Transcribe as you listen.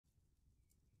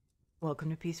Welcome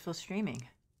to Peaceful Streaming.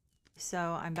 So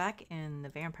I'm back in the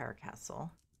Vampire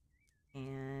Castle,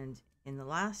 and in the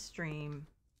last stream,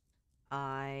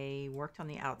 I worked on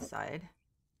the outside.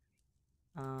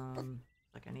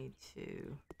 Like I need to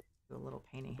do a little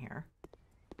painting here.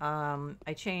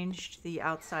 I changed the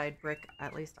outside brick,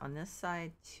 at least on this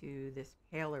side, to this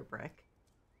paler brick,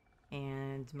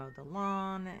 and mowed the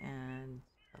lawn and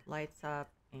put lights up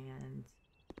and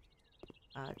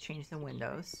changed the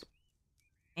windows.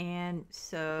 And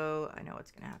so I know what's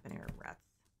going to happen here, rats.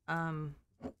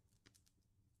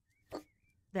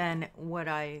 Then what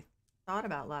I thought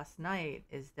about last night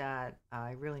is that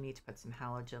I really need to put some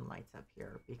halogen lights up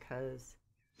here because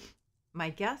my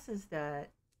guess is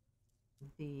that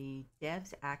the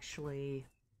devs actually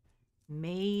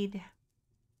made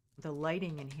the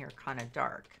lighting in here kind of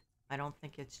dark. I don't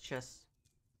think it's just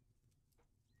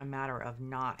a matter of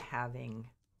not having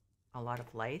a lot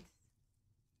of lights.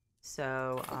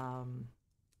 So,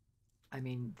 I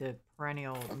mean, the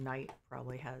perennial night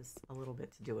probably has a little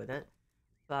bit to do with it.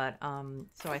 But,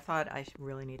 so I thought I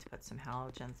really need to put some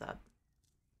halogens up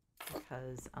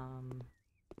because,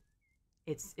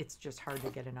 it's just hard to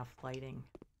get enough lighting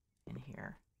in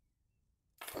here.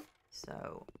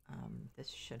 So, this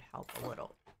should help a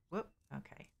little. Whoop,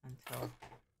 okay, until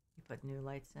you put new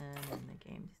lights in and the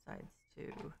game decides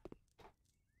to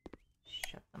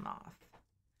shut them off.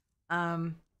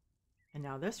 And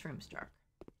now this room's dark.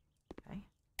 Okay.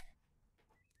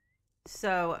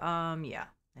 So, yeah,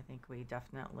 I think we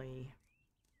definitely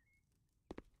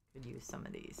could use some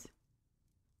of these.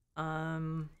 A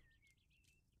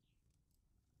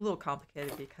little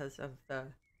complicated because of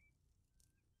the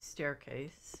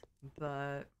staircase,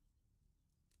 but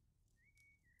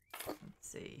let's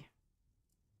see.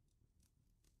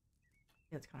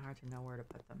 Yeah, it's kind of hard to know where to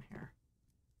put them here.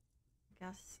 I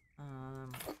guess,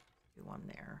 do one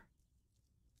there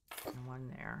and one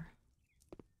there.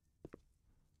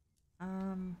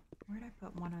 Where'd I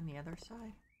put one on the other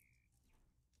side?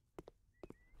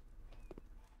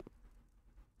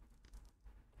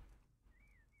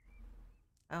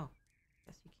 Oh,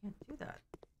 guess you can't do that.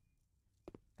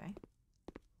 Okay.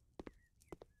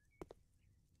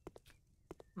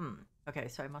 Okay,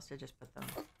 so I must have just put them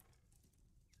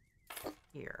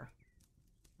here.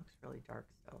 Looks really dark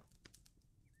still.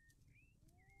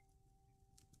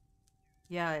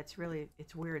 Yeah, it's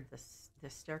weird. This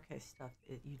staircase stuff,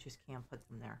 you just can't put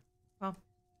them there. Well,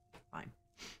 fine.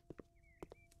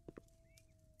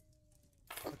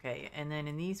 Okay, and then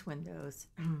in these windows,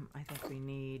 I think we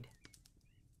need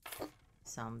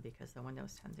some because the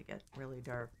windows tend to get really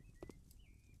dark.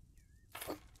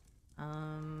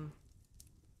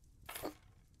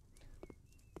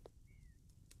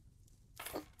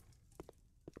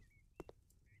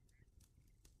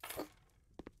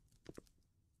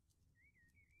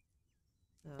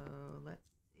 So let's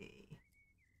see.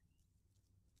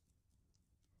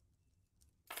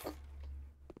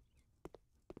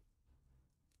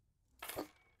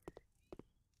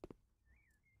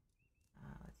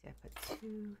 Let's see, I put 2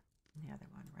 in the other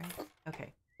one, right?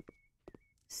 Okay.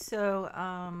 So,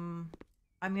 I'm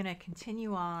going to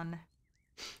continue on.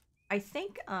 I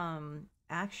think,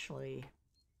 actually,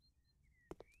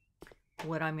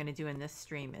 what I'm going to do in this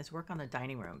stream is work on the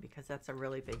dining room because that's a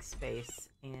really big space,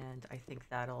 and I think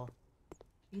that'll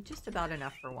be just about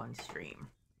enough for one stream.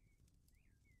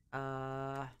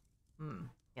 Yeah,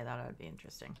 that would be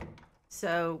interesting.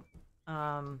 So,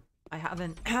 I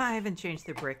haven't changed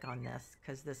the brick on this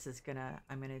because this is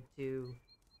I'm gonna do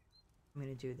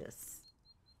this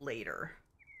later.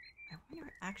 I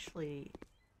wonder actually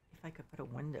if I could put a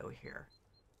window here.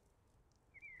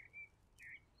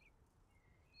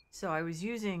 So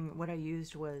what I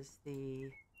used was yeah,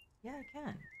 I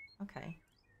can. Okay.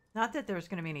 Not that there's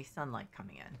gonna be any sunlight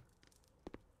coming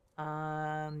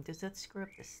in. Does that screw up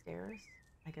the stairs?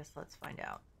 I guess let's find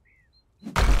out.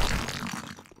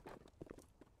 I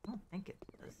don't think it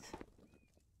does.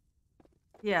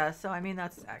 Yeah, so I mean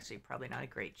that's actually probably not a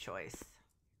great choice.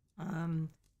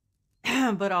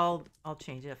 But I'll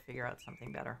change it, figure out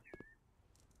something better.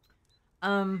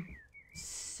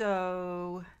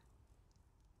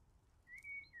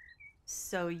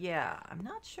 So yeah, I'm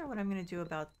not sure what I'm gonna do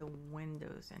about the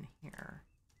windows in here.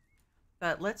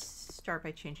 But let's start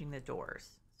by changing the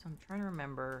doors. So I'm trying to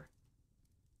remember.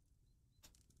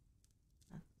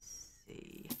 Let's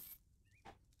see.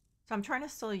 So I'm trying to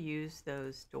still use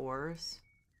those doors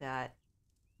that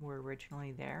were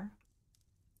originally there.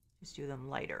 Just do them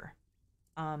lighter.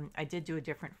 I did do a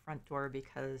different front door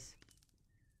because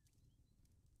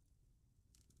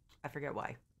I forget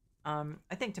why.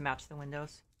 I think to match the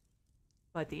windows.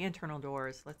 But the internal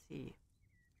doors, let's see.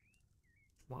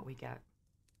 what we get.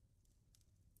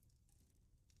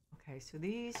 Okay, so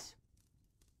these,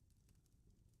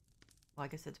 well, I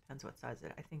guess it depends what size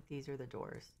it. I think these are the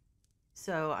doors.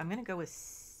 So I'm gonna go with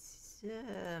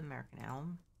American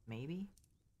Elm, maybe.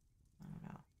 I don't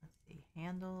know. Let's see.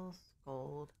 Handles,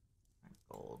 gold, not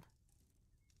gold.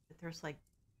 But there's like,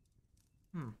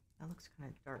 that looks kind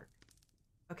of dark.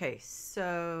 Okay,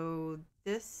 so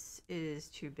this is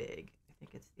too big. I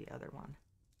think it's the other one.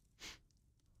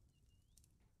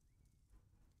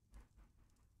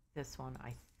 This one,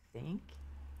 I think.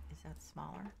 Is that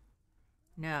smaller?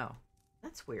 No,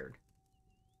 that's weird.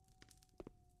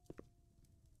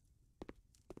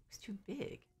 It's too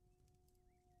big.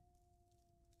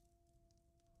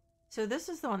 So this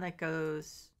is the one that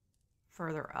goes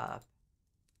further up.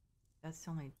 That's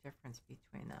the only difference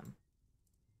between them.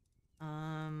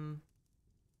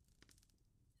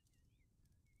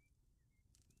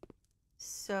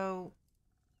 So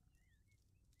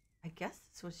I guess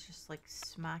this was just like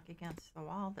smack against the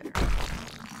wall there,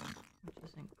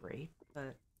 which isn't great,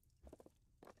 but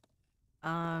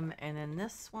and then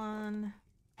this one,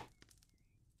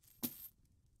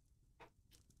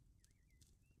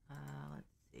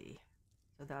 let's see.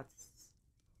 So that's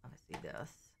obviously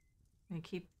this. I'm gonna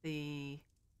keep the,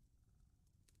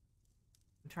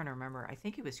 I'm trying to remember. I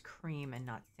think it was cream and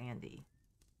not sandy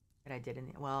that I did in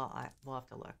the, well, we'll have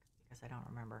to look because I don't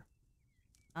remember.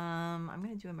 I'm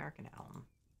gonna do American Elm.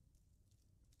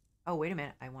 Oh, wait a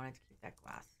minute. I wanted to keep that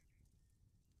glass.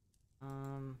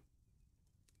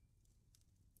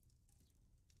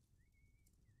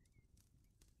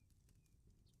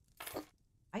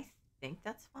 I think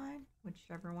that's fine,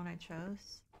 whichever one I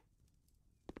chose.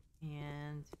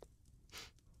 And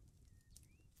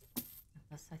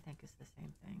this, I think, is the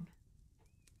same thing.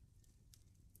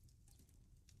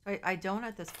 I don't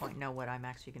at this point know what I'm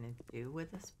actually going to do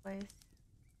with this place.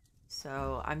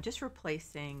 So I'm just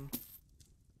replacing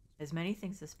as many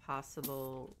things as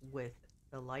possible with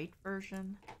the light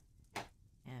version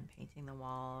and painting the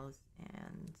walls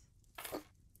and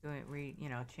doing,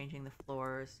 changing the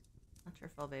floors. Not sure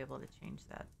if I'll be able to change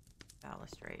that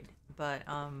balustrade, but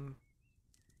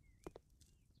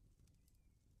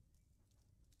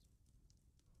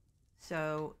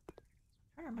so I'm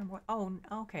trying to remember what. Oh,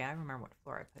 okay, I remember what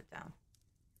floor I put down.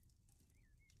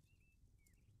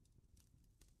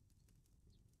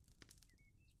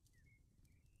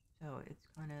 So it's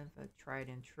kind of a tried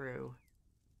and true.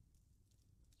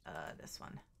 This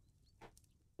one.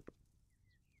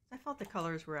 I felt the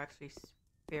colors were actually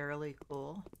fairly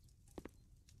cool.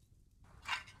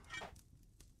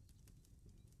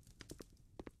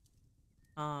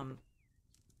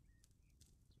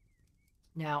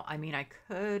 Now, I mean, I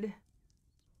could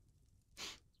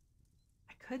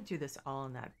do this all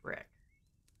in that brick.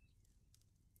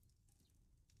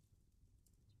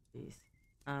 Jeez.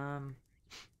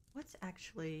 What's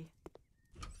actually...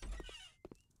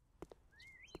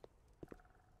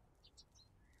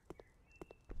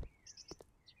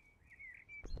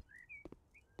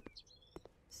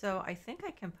 So I think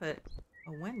I can put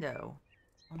a window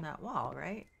on that wall,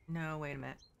 right? No, wait a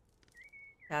minute.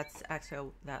 That's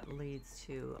actually, that leads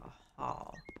to a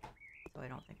hall. So I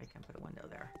don't think I can put a window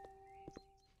there.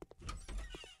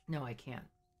 No, I can't.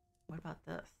 What about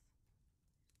this?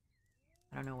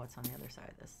 I don't know what's on the other side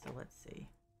of this, so let's see.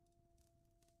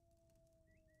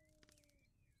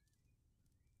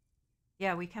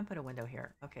 Yeah, we can put a window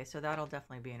here. Okay, so that'll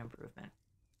definitely be an improvement.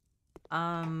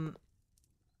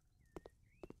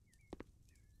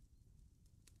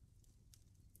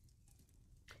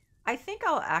 I think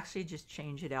I'll actually just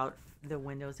change it out, the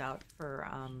windows out for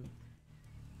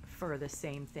the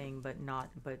same thing, but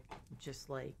just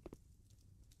like,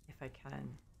 if I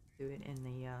can do it in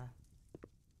the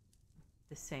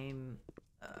same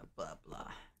blah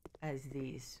blah as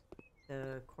these,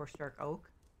 the coarse dark oak.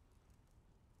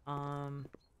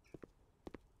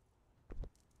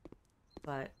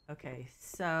 But okay,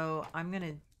 so I'm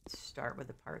gonna start with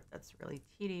the part that's really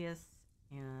tedious,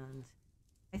 and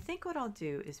I think what I'll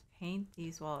do is paint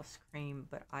these walls cream,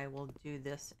 but I will do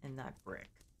this in that brick.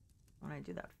 When I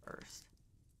do that first.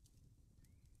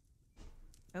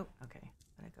 Oh, okay.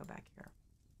 Gotta go back here.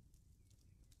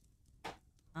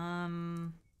 I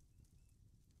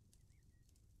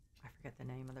forget the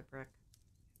name of the brick.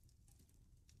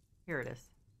 Here it is.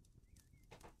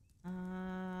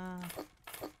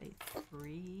 Say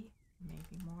 3,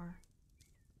 maybe more.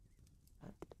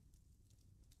 But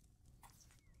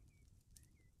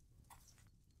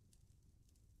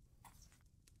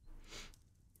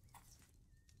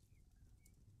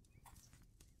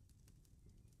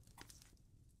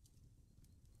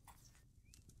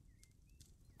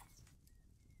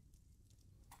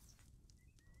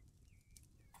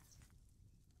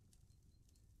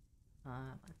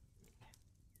Let's see.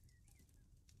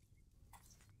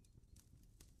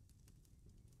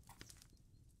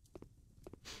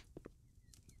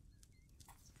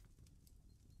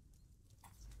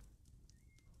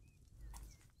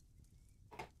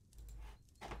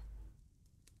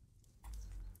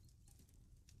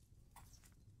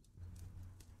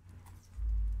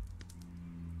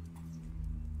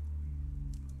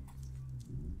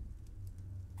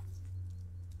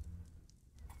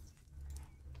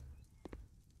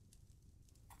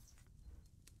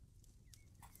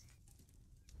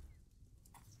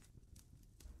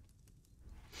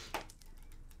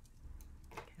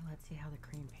 Okay, let's see how the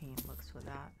cream paint looks with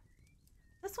that.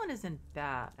 This one isn't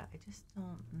bad. I just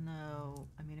don't know.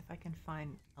 I mean, if I can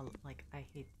find a, like, I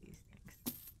hate these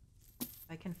things. If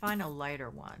I can find a lighter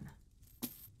one,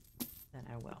 then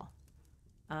I will.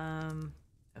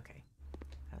 Okay.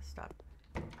 Gotta stop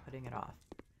putting it off.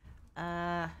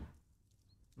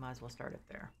 Might as well start it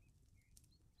there.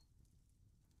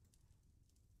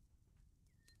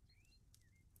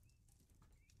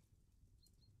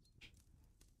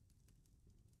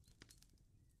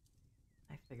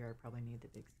 I figure I probably need the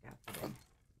big scaffolding.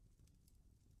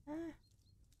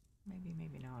 Maybe,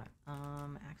 maybe not.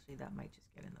 Actually, that might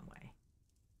just get in the way.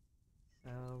 So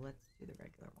let's do the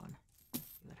regular one. Let's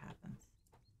see what happens.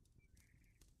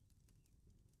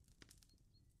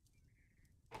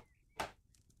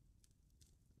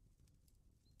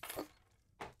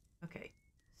 Okay,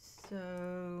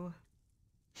 so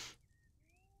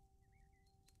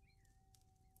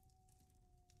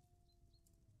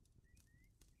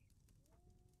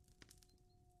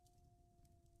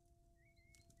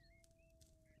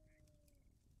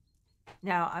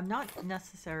now I'm not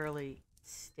necessarily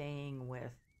staying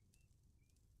with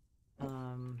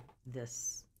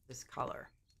this color.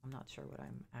 I'm not sure what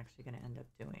I'm actually going to end up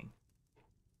doing.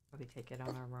 Probably take it on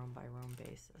a room by room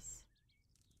basis.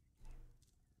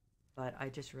 But I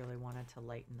just really wanted to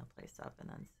lighten the place up and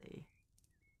then see.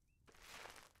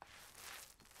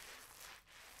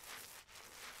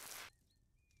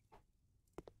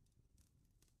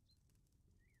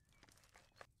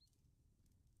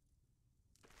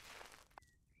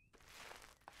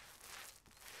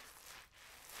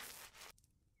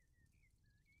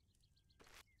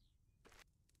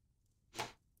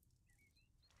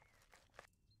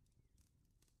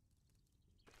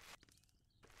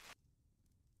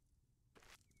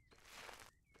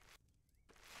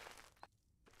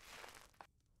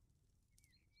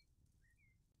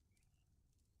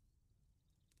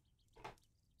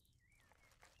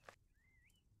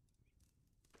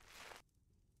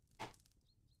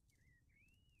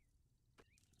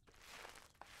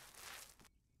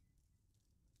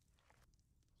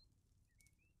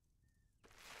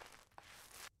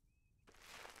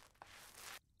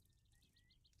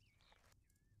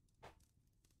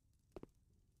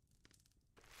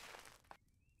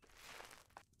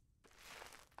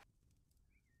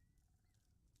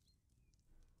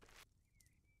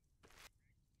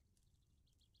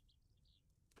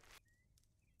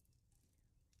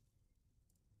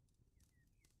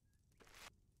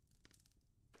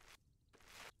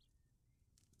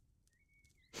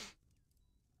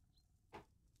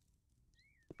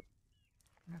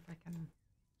 I wonder if I can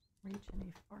reach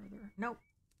any farther. Nope.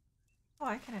 Oh,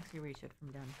 I can actually reach it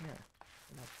from down here.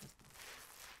 So that's this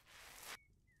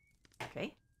one.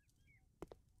 Okay.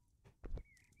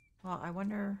 Well, I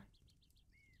wonder...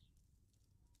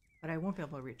 But I won't be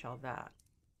able to reach all that.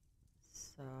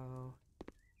 So...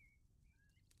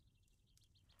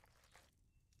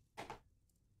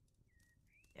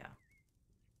 yeah.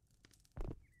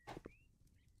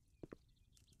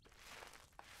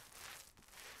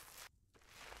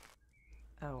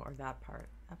 Oh, or that part.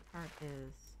 That part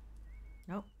is...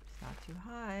 Nope, it's not too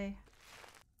high.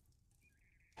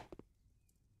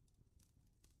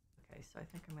 Okay, so I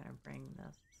think I'm going to bring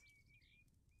this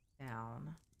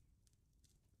down.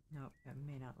 Nope, it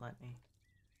may not let me.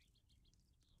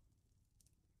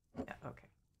 Yeah, okay.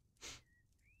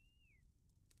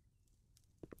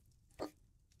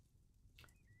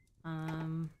 Okay,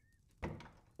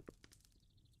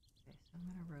 so I'm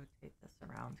going to rotate this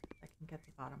around because I can get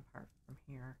the bottom part from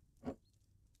here. So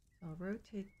I'll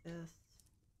rotate this.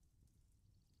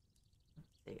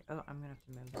 Let's see. Oh, I'm going to have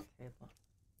to move the table.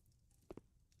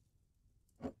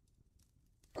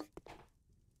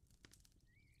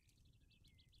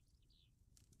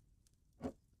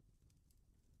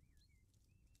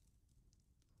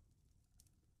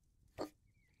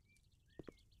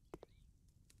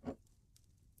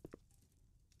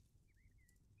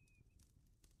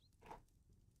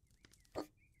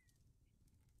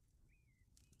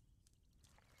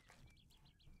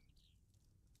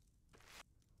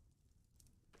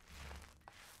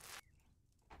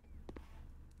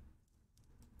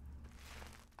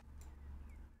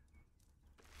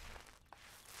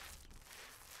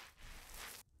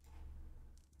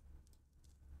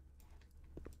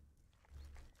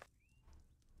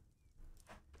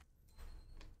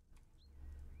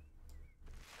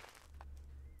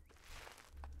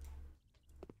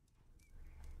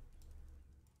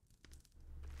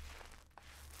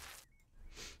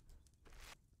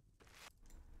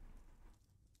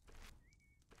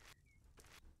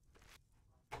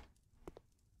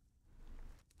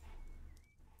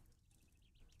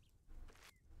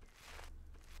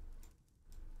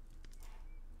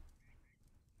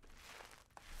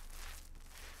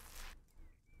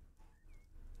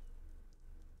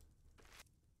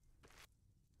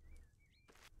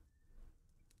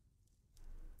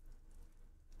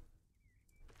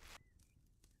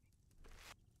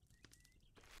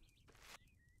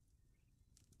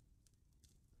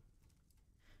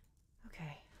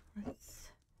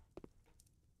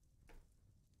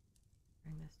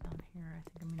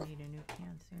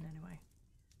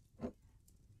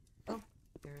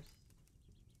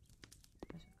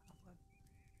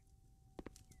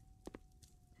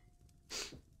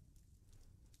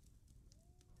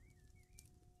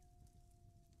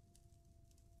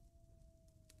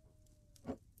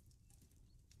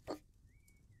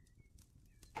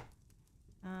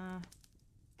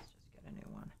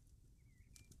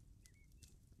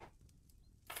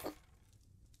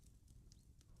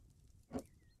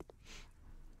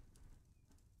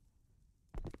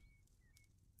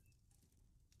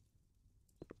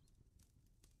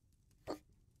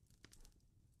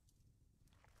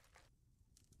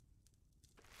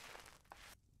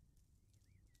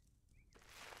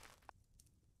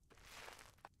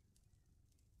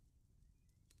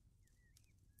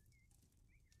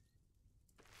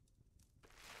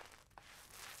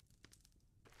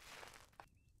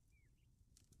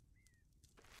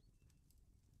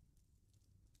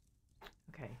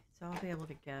 So I'll be able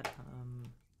to get,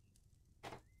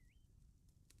 okay,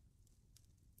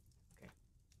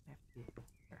 I have to be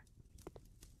here.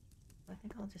 So I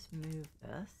think I'll just move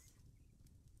this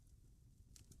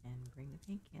and bring the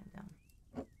paint can down.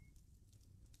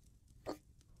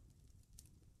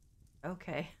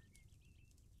 Okay.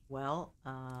 Well,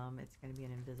 it's going to be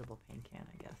an invisible paint can,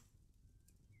 I guess.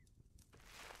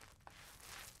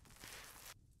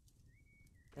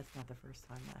 That's not the first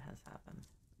time that has happened.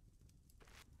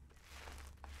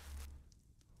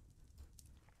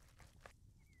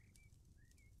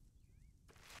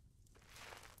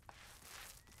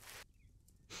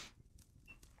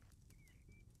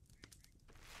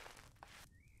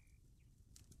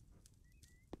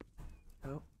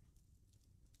 Oh.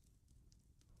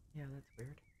 Yeah, that's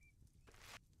weird.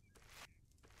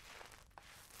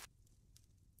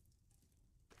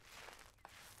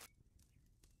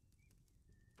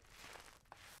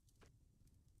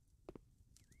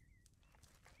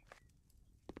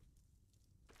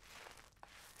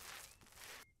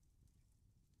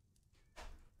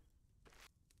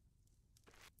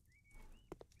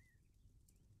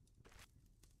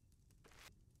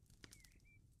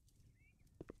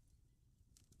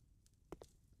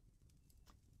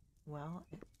 Well,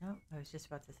 no, I was just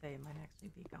about to say it might actually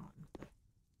be gone, but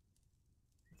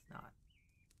it's not.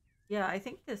 Yeah, I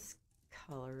think this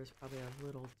color is probably a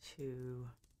little too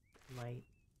light.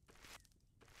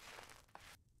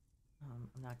 I'm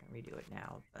not going to redo it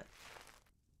now, but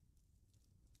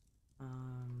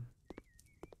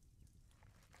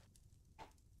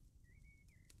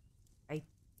I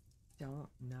don't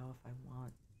know if I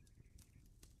want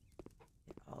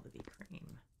it all to be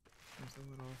cream. Seems a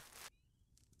little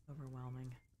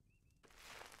overwhelming.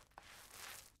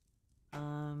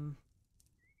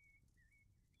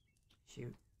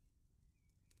 Shoot.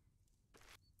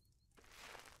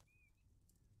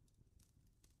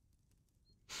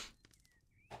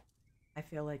 I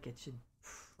feel like it should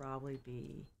probably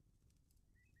be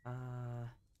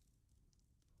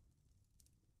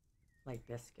like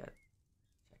biscuit.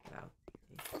 Check it out.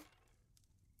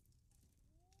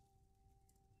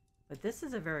 But this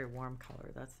is a very warm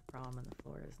color. That's the problem, and the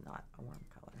floor is not a warm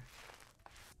color.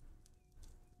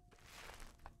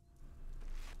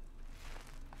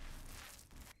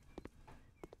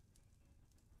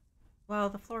 Well,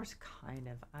 the floor's kind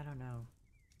of, I don't know.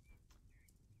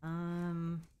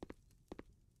 Don't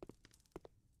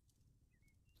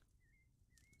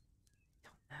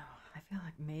know. I feel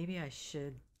like maybe I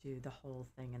should do the whole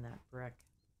thing in that brick.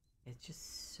 It's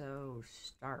just so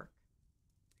stark.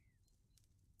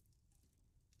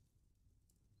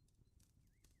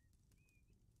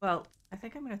 Well, I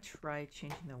think I'm going to try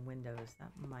changing the windows.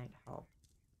 That might help.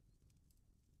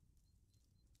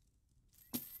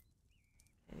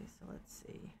 Okay, so let's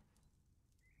see.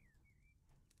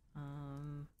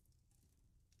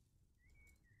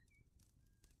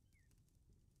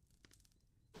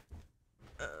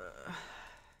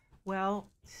 Well,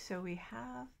 so we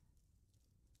have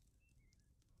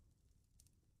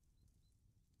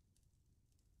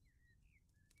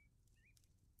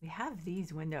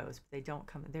these windows, but they don't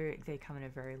come. They come in a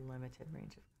very limited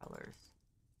range of colors.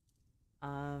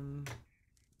 I'm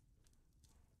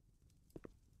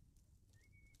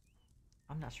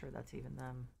not sure that's even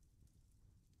them.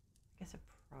 I guess it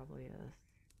probably is.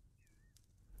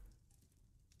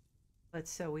 But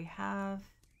so we have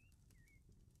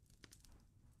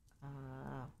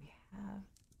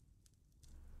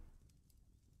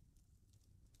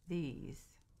these.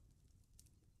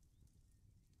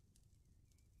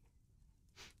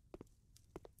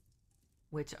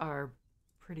 Which are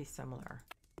pretty similar.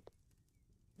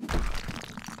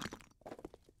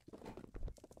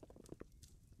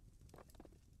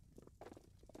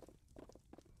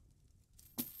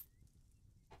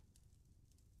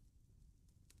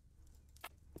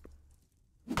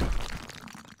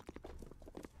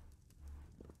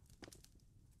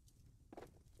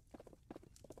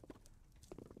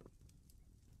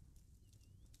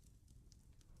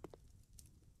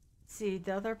 See,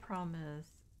 the other problem is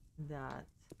that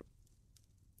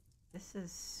this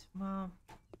is, well,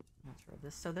 I'm not sure.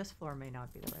 So this floor may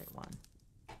not be the right one.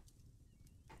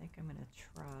 I think I'm gonna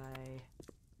try.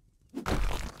 I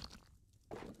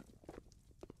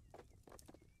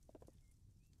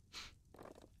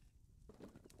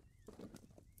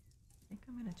think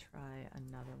I'm gonna try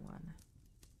another one.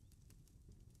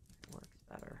 It works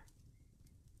better.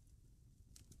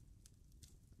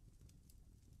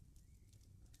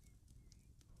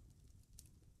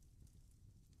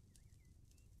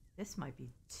 This might be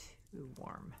too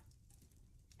warm.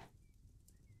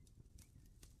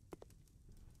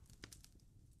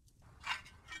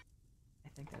 I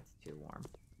think that's too warm.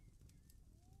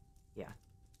 Yeah.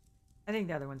 I think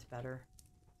the other one's better.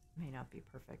 May not be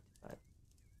perfect, but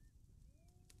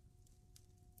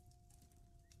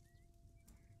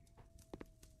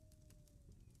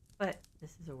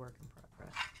this is a work in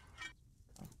progress.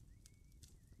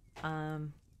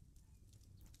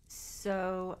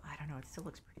 So I don't know, it still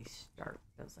looks pretty stark,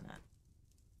 doesn't it?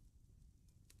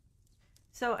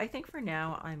 So I think for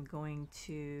now I'm going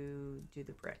to do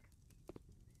the brick.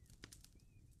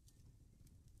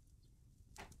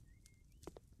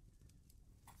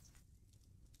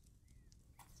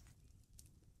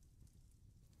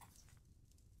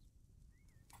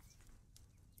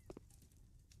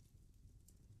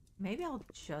 Maybe I'll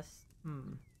just,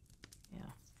 yeah,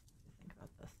 think about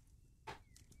this.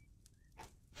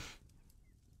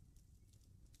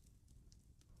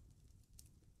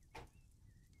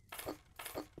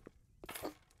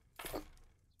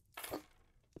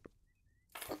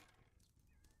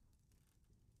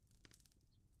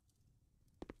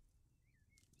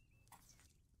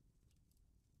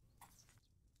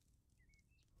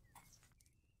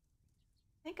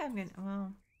 I think I'm gonna,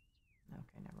 well,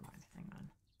 okay, never mind, hang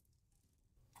on.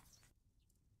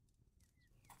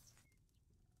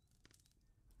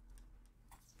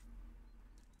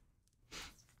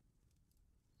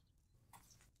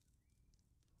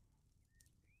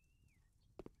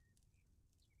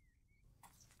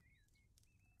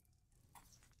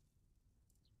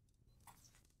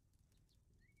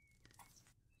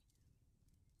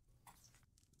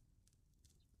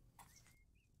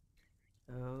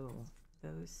 Oh,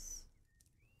 those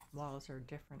walls are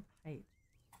different heights.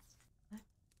 That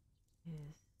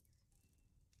is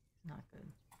not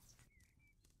good.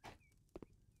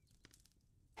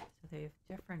 So they have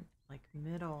different, like,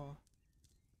 middle.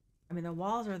 I mean, the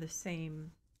walls are the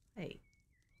same height,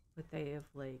 but they have,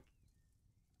 like,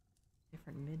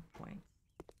 different midpoints.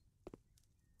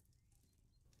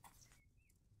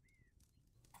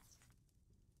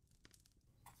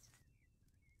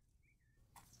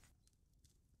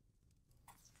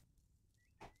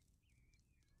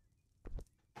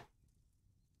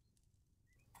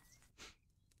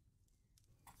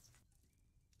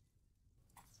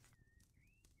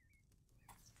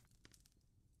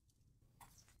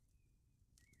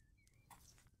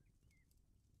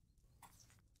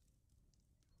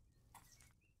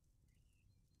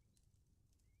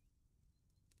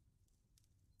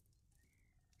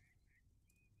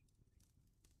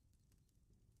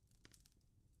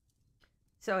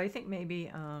 So I think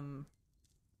maybe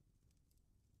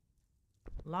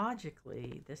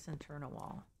logically this internal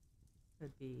wall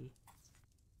could be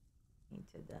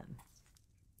painted then.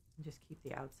 And just keep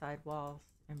the outside walls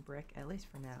in brick, at least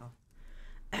for now.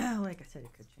 Like I said,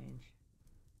 it could change.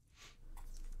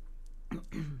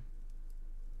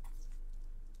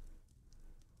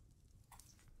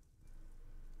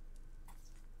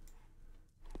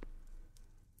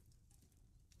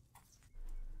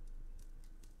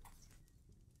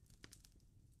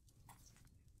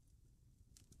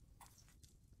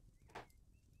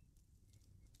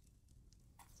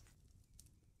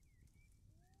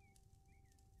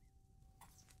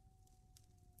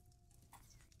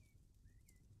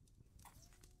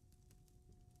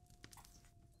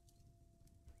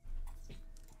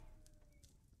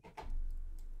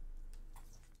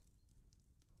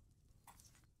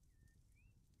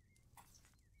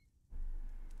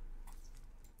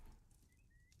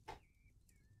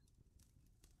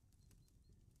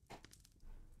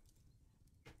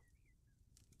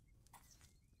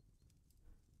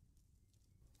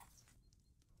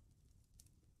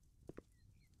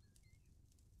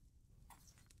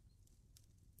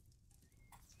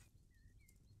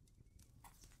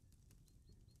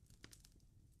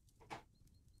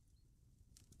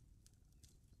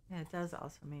 Yeah, it does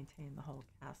also maintain the whole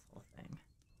castle thing.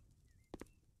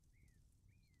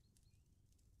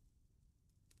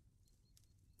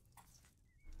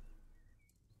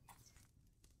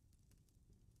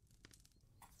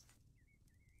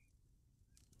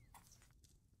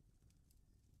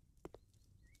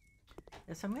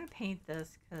 Yeah, so I'm going to paint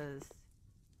this because,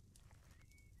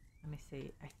 let me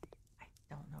see, I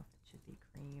don't know if it should be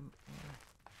cream or,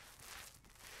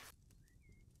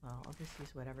 well, I'll just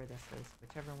use whatever this is,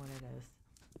 whichever one it is.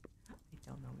 I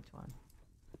don't know which one.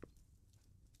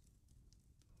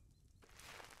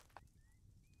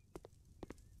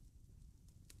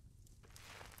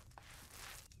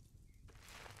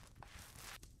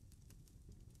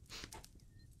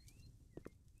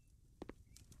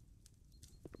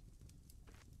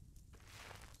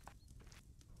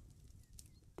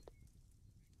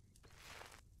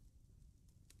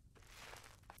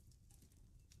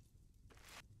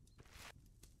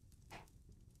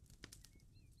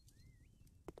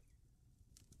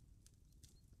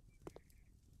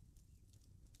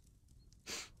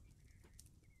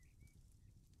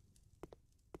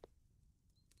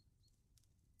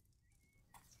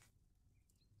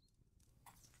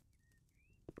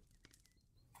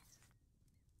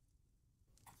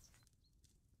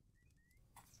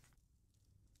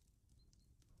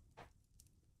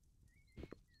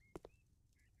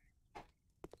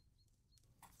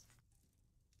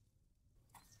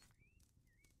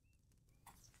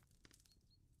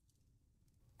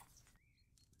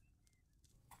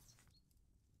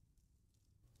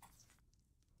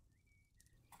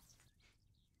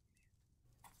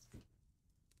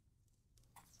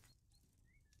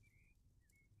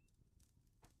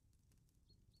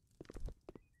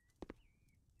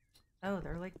 Oh,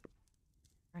 they're like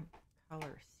different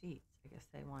color seats. I guess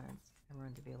they wanted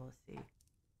everyone to be able to see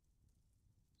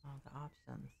all the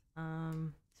options.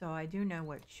 So I do know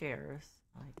what chairs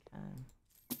I can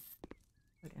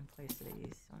put in place of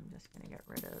these, so I'm just going to get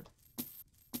rid of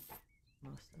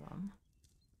most of them.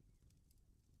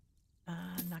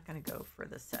 I'm not going to go for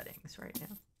the settings right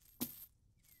now.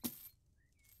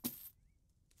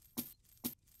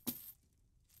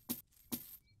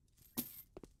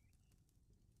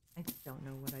 I don't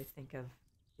know what I think of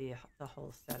the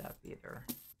whole setup either.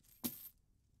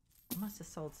 I must have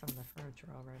sold some of the furniture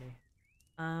already.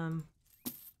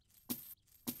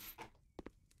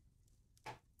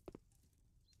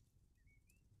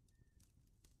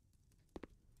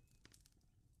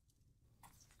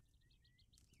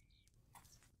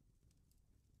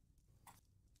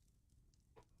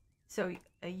 So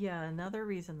yeah, another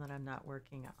reason that I'm not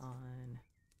working on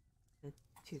the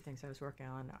two things I was working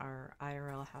on are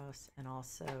IRL House and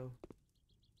also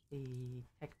the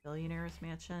Tech Billionaires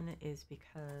Mansion is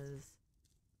because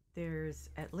there's,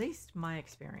 at least my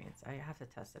experience, I have to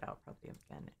test it out probably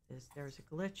again, is there's a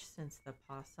glitch since the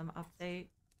Possum update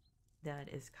that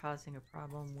is causing a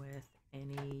problem with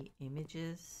any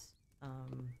images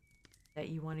that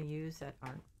you want to use that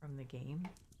aren't from the game,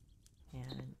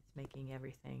 and it's making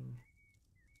everything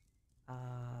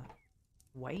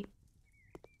white,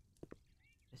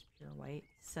 just pure white.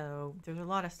 So there's a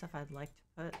lot of stuff I'd like to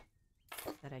put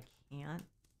that I can't,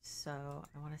 so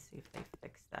I want to see if they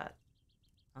fix that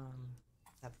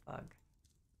that bug.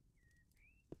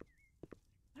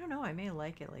 I don't know, I may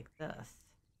like it like this.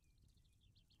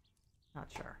 Not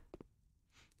sure.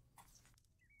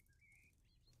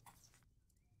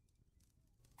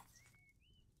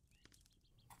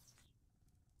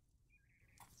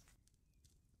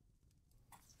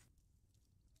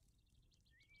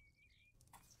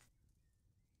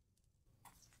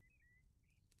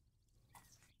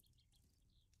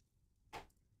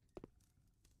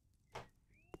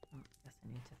 Guess I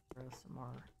need to throw some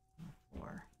more on the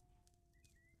floor.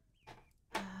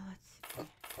 Let's see.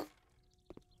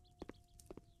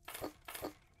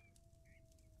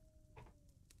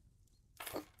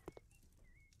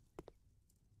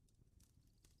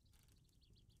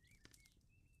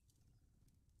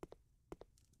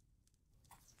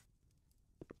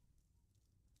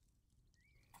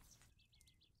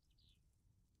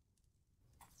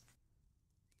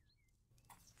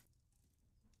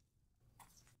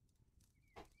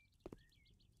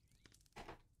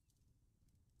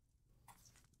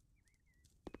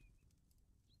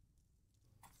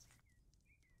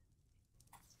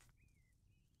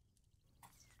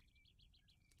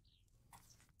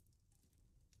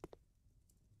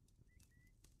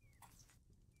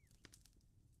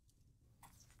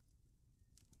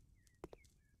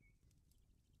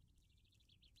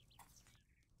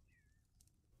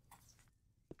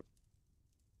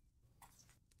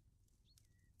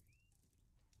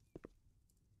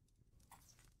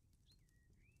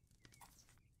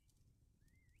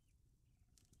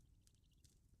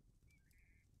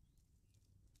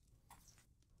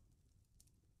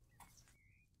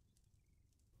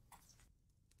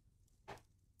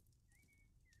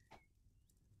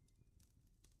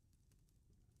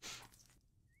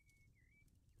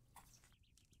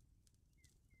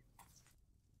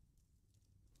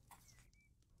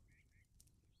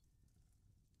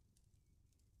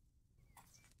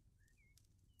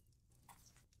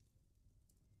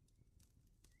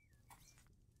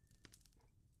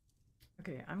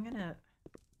 Okay, I'm gonna,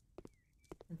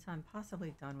 since I'm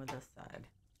possibly done with this side,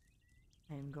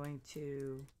 I'm going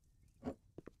to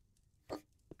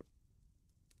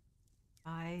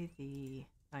buy the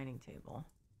dining table.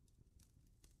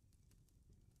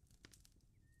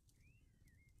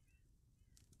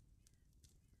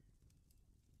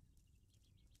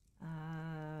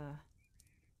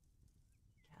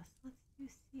 Guess let's do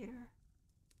cedar.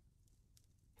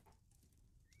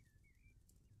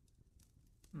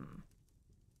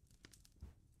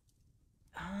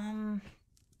 On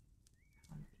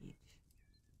beach.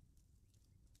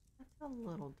 That's a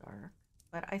little dark.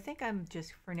 But I think I'm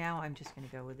just, for now, I'm just going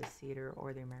to go with the cedar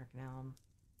or the American elm.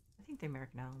 I think the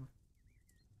American elm.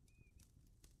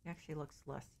 It actually looks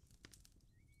less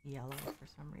yellow for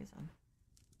some reason.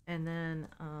 And then,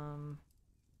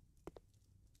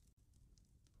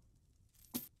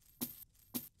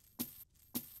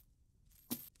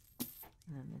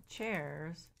 the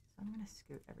chairs. So I'm going to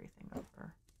scoot everything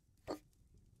over.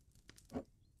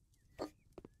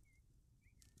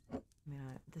 I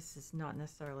mean, this is not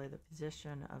necessarily the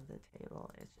position of the table.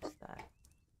 It's just that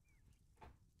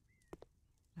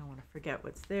I don't want to forget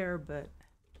what's there, but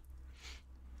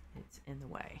it's in the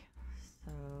way.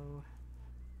 So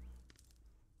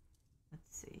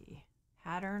let's see.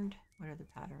 Patterned. What are the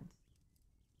patterns?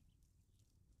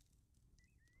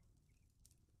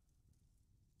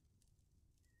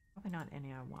 Probably not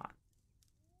any I want.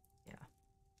 Yeah.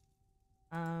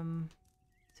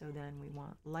 So then we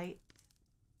want light.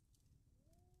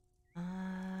 What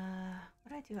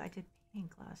did I do? I did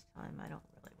pink last time. I don't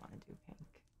really want to do pink.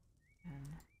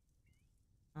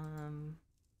 And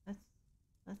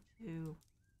let's do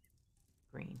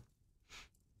green.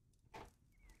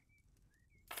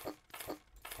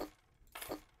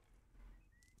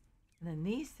 And then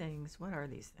these things, what are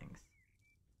these things?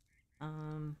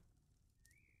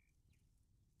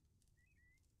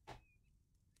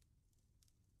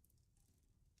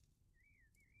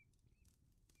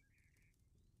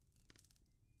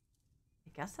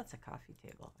 I guess that's a coffee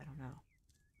table. I don't know.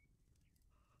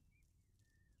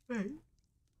 Right.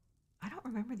 I don't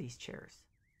remember these chairs.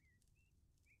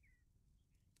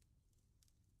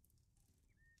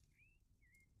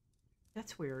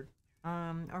 That's weird.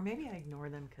 Or maybe I ignore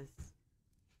them because,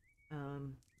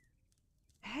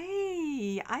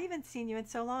 hey, I haven't seen you in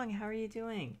so long. How are you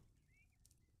doing?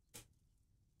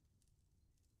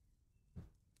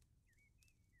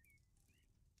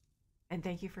 And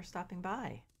thank you for stopping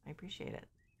by. I appreciate it.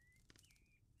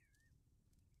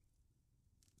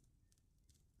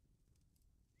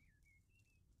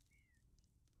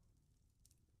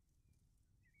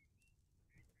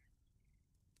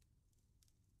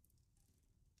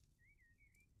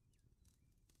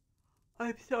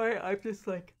 I'm sorry. I'm just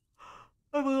like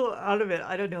I'm a little out of it.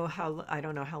 I don't know how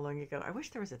long ago. I wish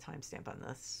there was a timestamp on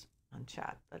this on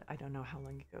chat, but I don't know how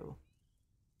long ago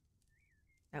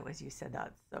that was you said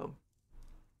that. So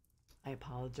I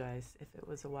apologize if it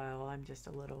was a while. I'm just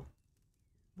a little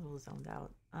zoned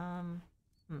out.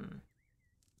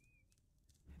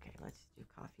 Okay, let's do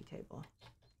coffee table.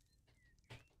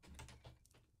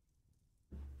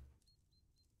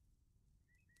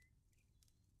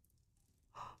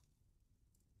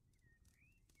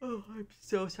 Oh, I'm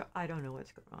so sorry. I don't know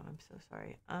what's going on. I'm so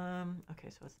sorry. Okay,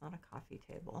 so it's not a coffee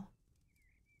table.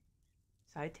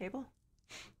 Side table?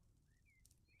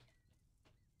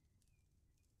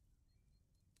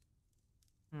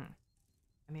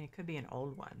 I mean, it could be an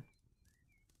old one.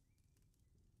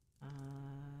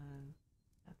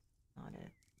 That's not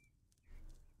it.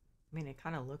 I mean, it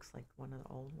kind of looks like one of the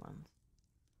old ones.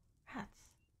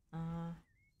 Rats.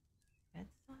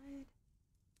 Bedside?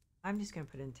 I'm just going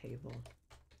to put in table.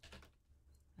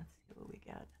 Let's see what we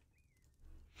get.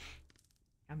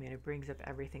 I mean, it brings up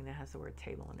everything that has the word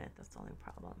table in it. That's the only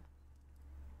problem.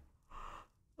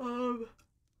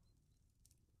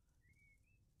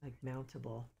 Like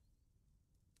mountable.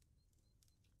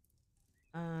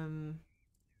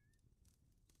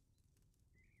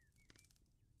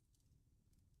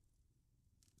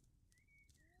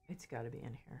 It's got to be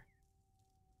in here.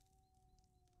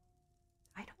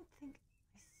 I don't think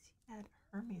I see that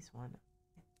Hermes one.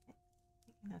 I'm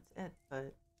thinking that's it,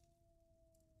 but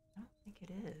I don't think it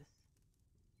is.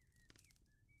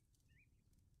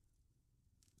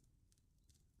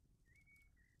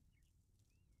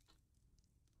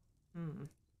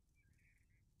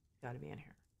 Got to be in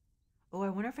here. Oh, I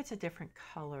wonder if it's a different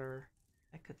color.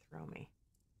 That could throw me.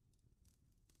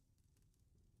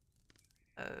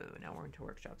 Oh, now we're into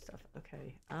workshop stuff.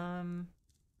 Okay. Is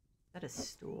that a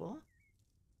stool?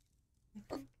 I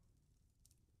think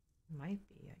it might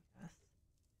be, I guess.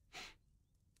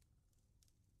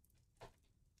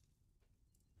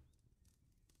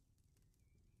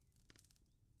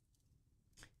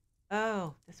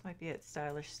 Oh, this might be it.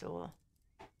 Stylish stool.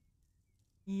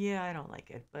 Yeah, I don't like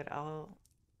it, but I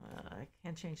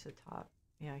can't change the top.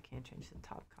 Yeah, I can't change the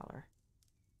top color.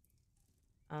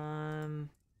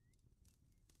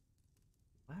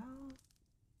 Well,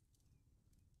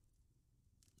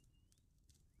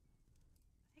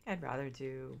 I think I'd rather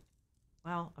do,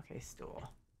 well, okay, stool.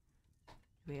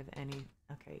 Do we have any?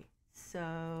 Okay,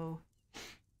 so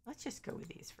let's just go with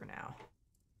these for now.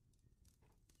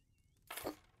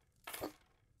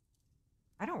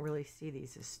 I don't really see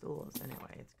these as stools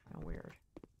anyway. It's kind of weird.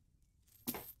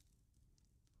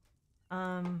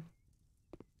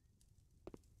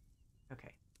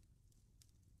 Okay.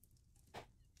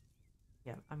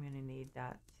 Yeah, I'm gonna need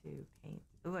that to paint.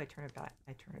 Ooh, I turn it back.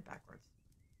 I turn it backwards.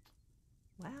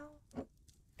 Well,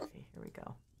 okay, here we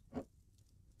go.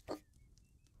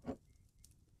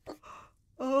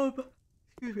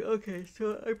 Excuse me. Okay,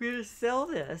 so I'm gonna sell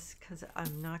this because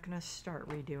I'm not gonna start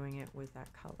redoing it with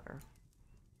that color.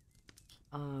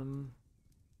 I'll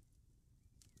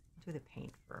do the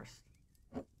paint first.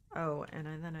 Oh, and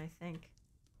then I think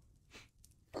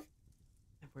I'm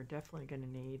we're definitely going to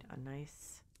need a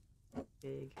nice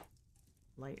big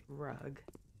light rug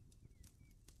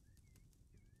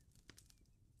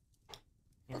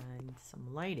and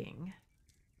some lighting.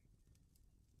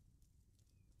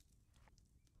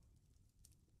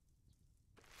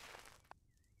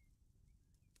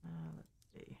 Let's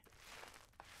see.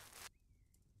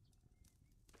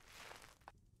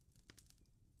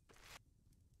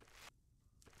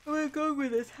 I'm going to go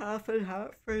with this half and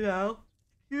half for now.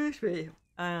 Excuse me.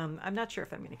 I'm not sure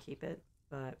if I'm going to keep it,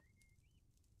 but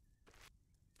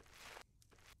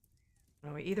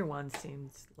no, either one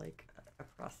seems like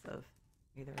oppressive.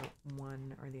 Either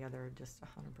one or the other, just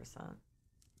 100%.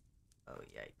 Oh,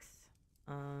 yikes.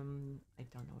 I don't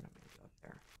know what I'm going to do up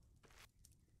there.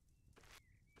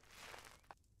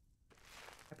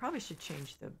 I probably should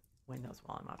change the windows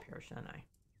while I'm up here, shouldn't I?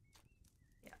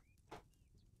 Yeah.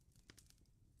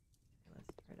 Okay,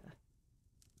 let's try to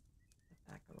get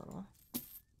back a little.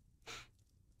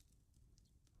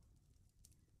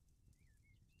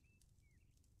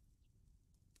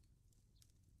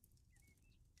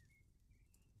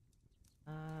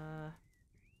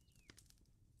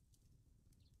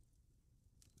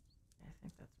 I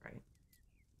think that's right.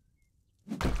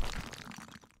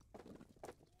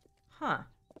 Huh.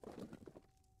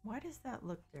 Why does that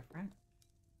look different?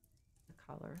 The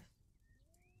colors.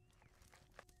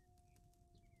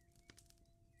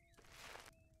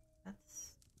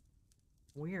 That's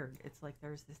weird. It's like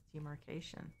there's this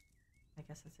demarcation. I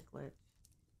guess it's a glitch.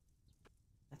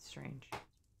 That's strange.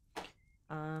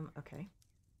 Okay.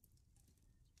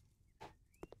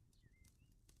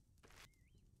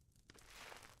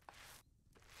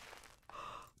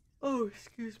 Oh,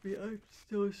 excuse me. I'm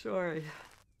so sorry.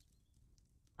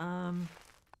 Now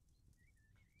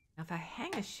if I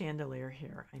hang a chandelier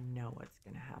here, I know what's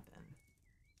going to happen.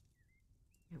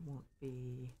 It won't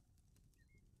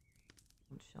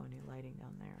show any lighting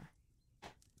down there.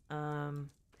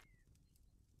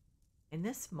 In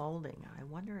this molding, I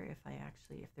wonder if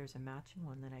there's a matching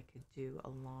one that I could do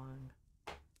along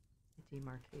the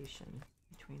demarcation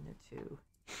between the two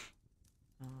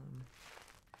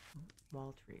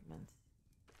wall treatments.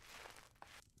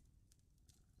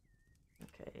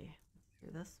 Okay, let's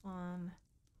do this one.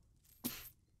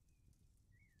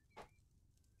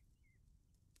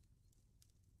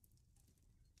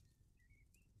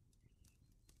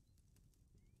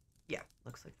 Yeah,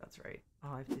 looks like that's right. Oh,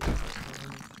 I have to do this. Let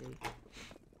me see.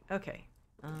 Okay.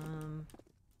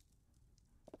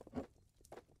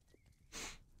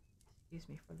 Excuse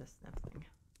me for the sniffling.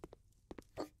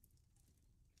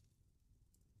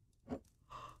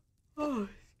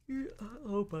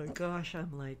 Oh my gosh,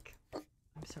 I'm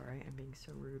sorry, I'm being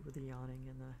so rude with the yawning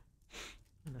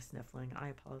and the sniffling. I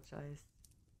apologize.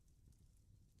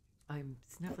 I'm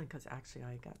sniffling because actually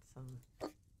I got some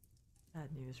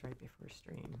bad news right before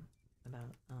stream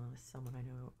about someone I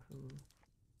know who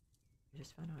I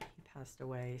just found out he passed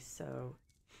away, so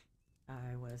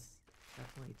I was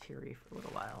definitely teary for a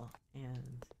little while,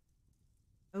 and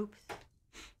oops,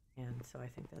 and so I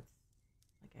think that's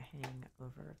like a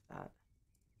hangover of that.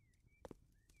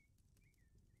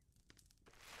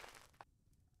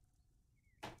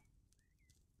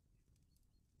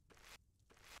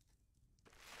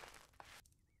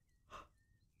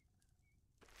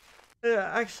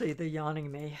 Yeah, actually, the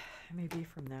yawning may be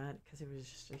from that because it was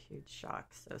just a huge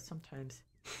shock. So sometimes,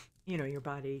 your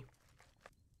body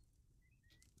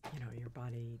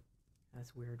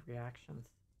has weird reactions,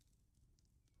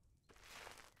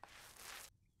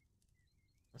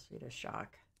 especially to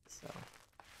shock. So.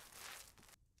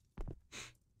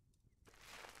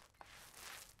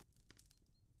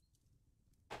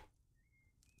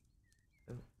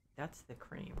 Ooh, that's the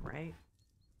cream, right?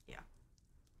 Yeah.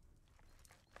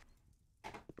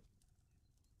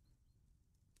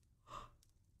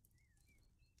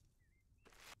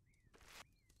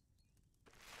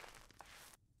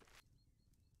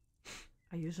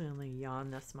 I usually only yawn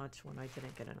this much when I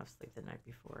didn't get enough sleep the night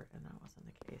before, and that wasn't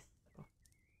the case. So.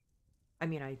 I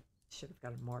mean, I should have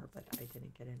gotten more, but I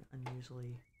didn't get an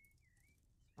unusually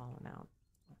small amount.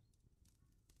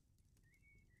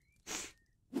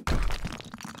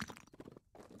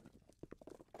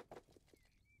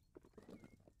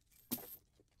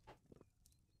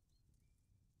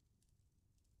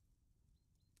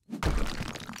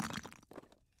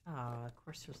 Of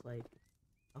course, there's like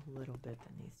a little bit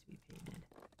that needs to be painted.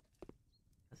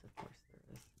 Because of course there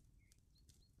is.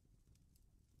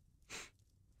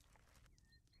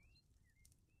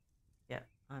 Yeah,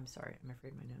 I'm sorry. I'm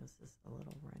afraid my nose is a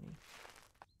little runny.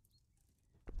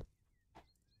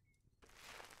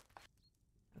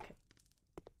 Okay.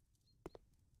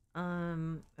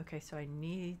 Okay, so I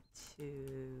need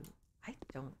to, I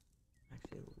don't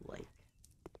actually like,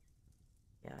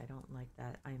 yeah, I don't like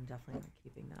that. I am definitely not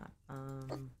keeping that.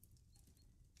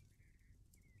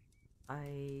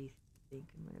 I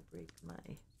think I'm gonna break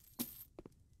my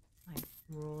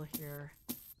rule here.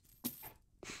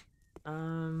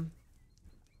 I'm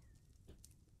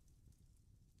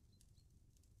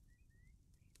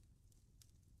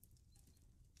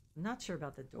not sure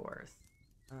about the doors.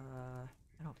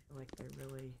 I don't feel like they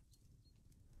really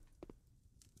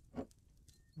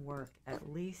work, at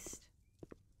least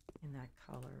in that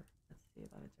color. Let's see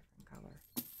about a different color.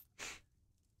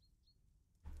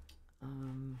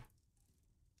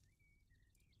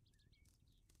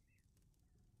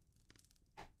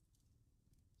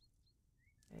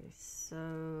 Okay,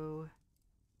 so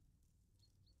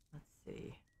let's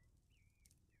see.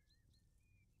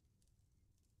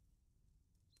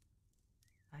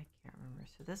 I can't remember.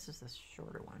 So this is the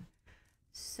shorter one.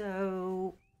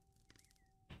 So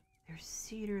there's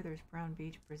cedar, there's brown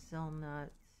beech, Brazil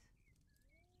nuts.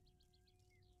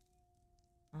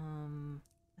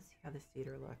 Let's see how the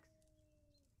cedar looks.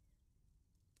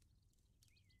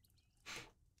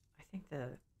 I think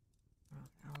the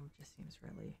elm just seems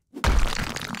really.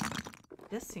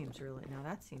 This seems really. Now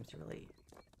that seems really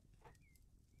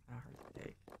hard to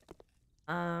take.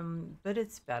 But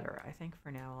it's better. I think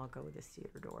for now I'll go with the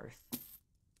cedar doors.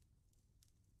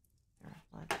 Here,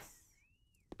 let's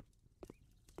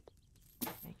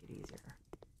make it easier.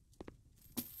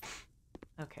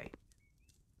 Okay.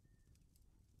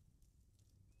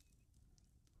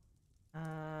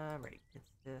 Right.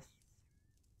 It's this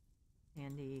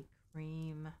sandy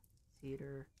cream,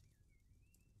 cedar,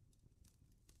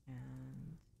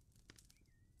 and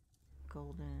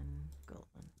golden.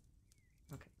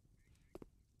 Okay.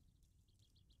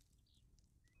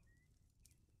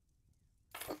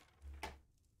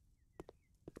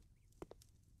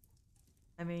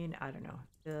 I mean, I don't know.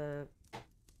 The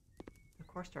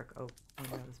coarse dark oak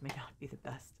windows may not be the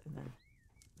best, and then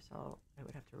so I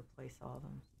would have to replace all of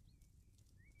them.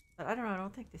 But I don't know. I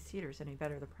don't think the cedar is any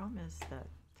better. The problem is that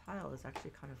tile is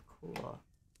actually kind of cool.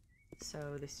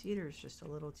 So the cedar is just a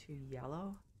little too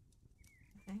yellow,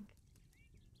 I think.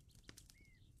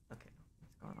 Okay,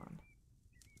 what's going on?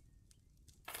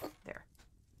 There.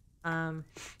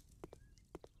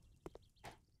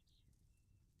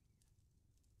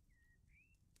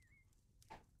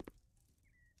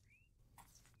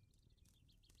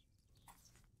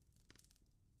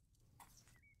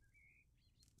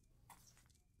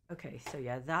 Okay, so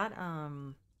yeah, that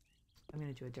I'm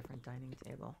gonna do a different dining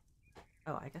table.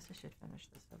 Oh, I guess I should finish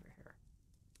this over here.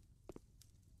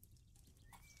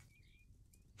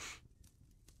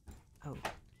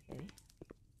 Okay.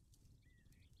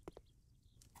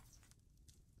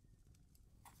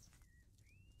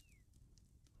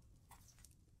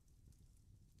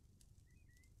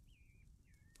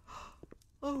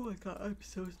 Oh my god, I'm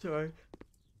so sorry.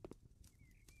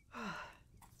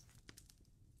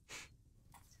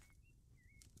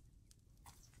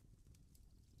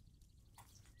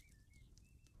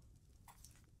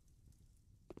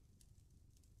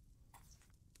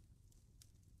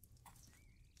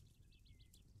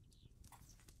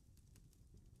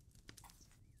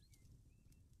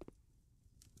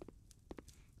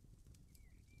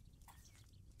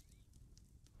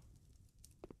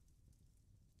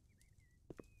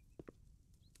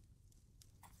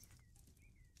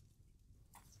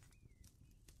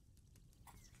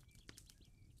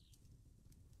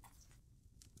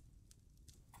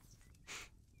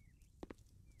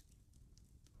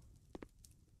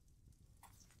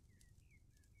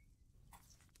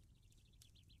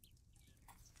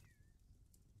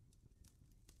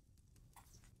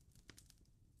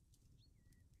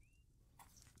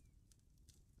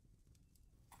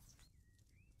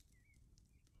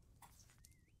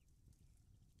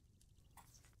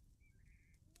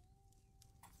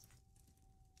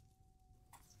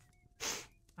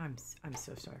 I'm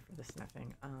so sorry for the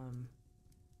sniffing. I'm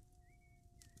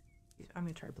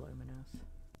gonna try blowing my nose.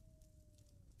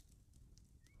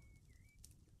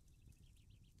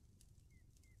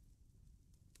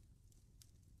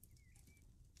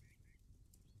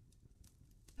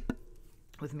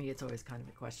 With me, it's always kind of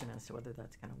a question as to whether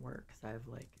that's gonna work, because I have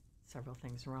like several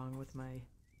things wrong with my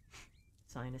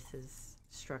sinuses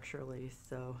structurally,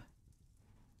 so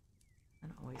it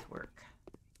doesn't always work.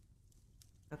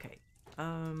 Okay.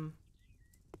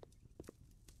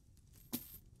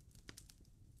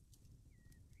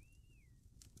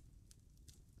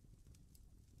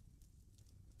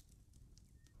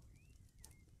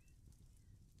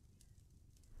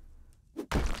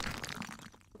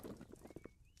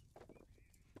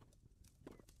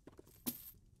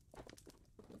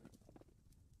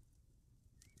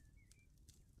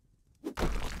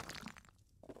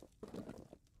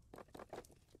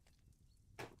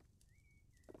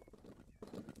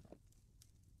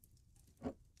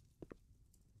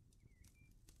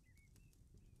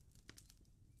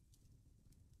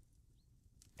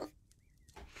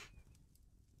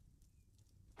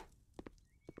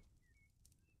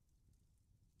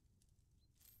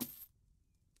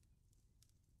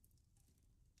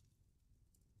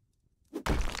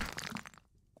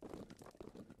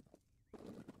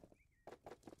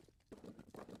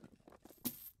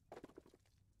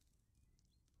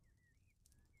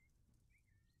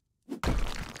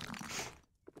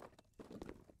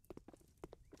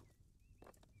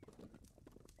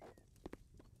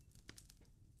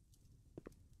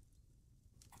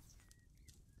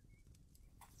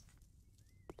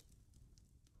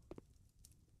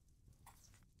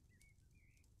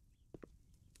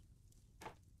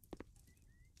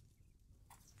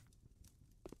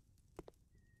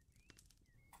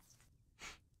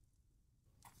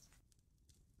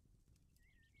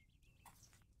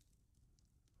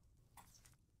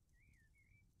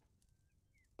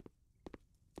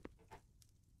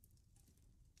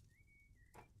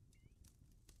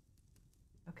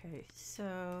 Okay,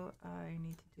 so I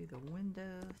need to do the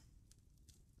windows.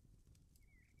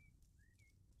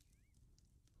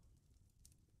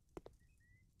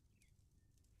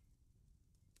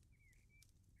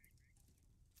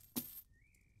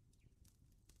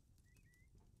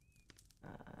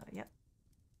 Yep.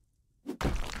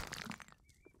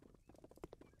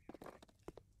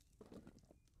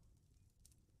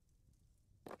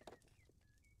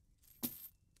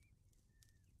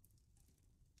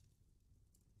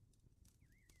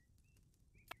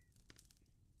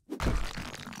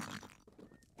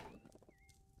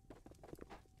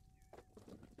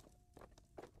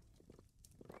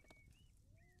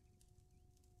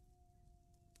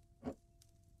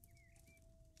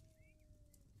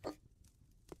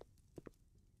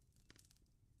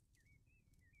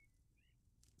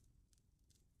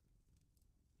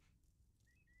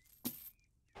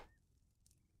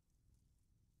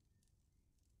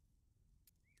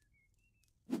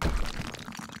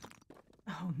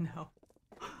 Oh no.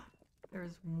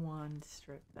 There's one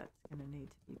strip that's gonna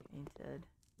need to be painted.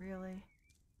 Really?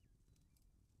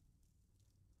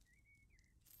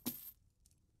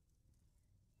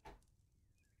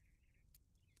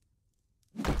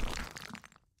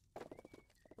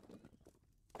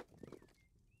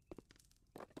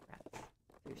 Rats.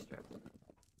 2 strips.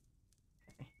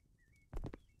 Okay.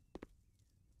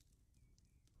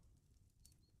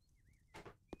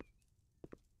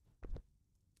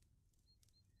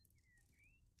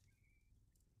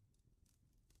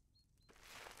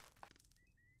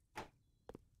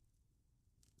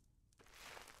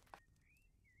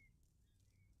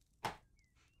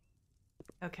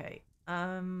 Okay.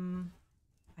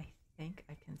 I think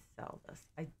I can sell this.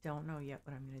 I don't know yet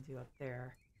what I'm gonna do up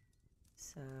there.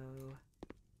 So,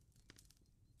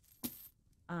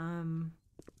 um,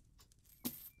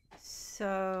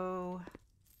 so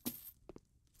I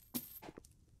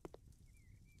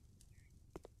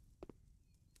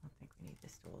don't think we need the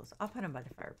stools. I'll put them by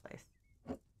the fireplace.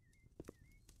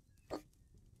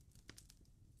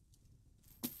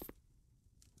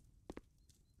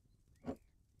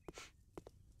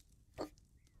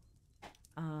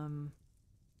 Um,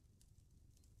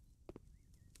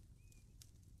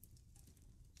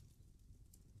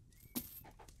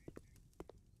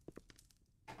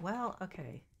 well,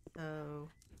 okay. So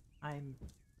I'm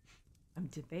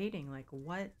debating like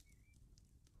what.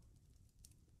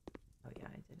 Oh yeah,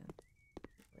 I didn't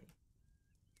really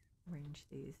arrange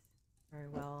these very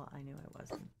well. I knew I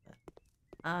wasn't, but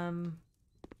I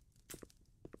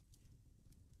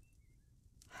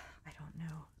don't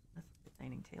know. Let's look at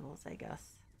dining tables, I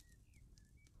guess.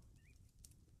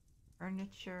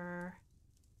 Furniture.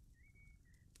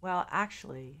 Well,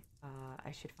 actually,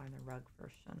 I should find the rug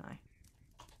first, shouldn't I?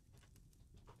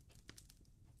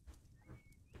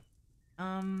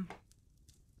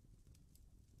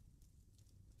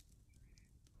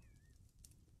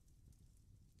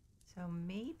 So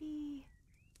maybe,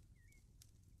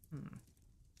 I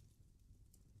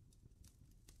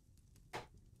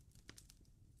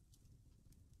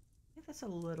think that's a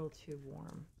little too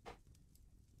warm.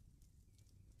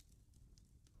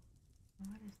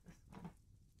 What is this one?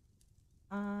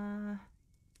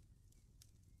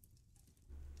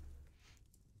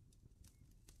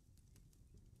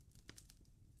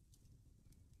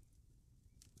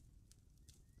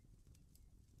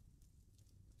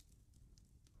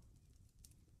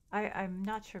 I'm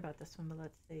not sure about this one, but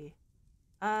let's see.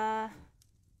 I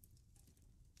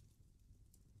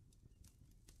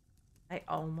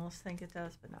almost think it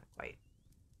does, but not quite.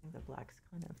 I think the black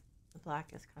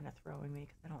is kind of throwing me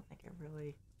because I don't think it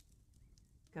really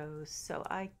goes. So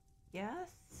I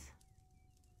guess,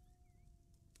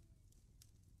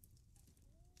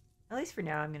 at least for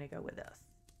now, I'm going to go with this.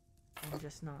 I'm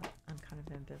just not, I'm kind of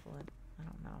ambivalent. I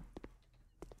don't know.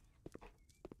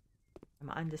 I'm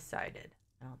undecided.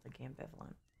 I don't think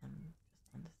ambivalent. I'm just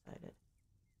undecided.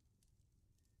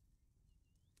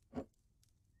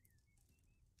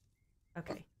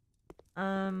 Okay.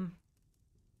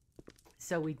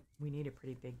 So we need a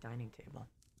pretty big dining table.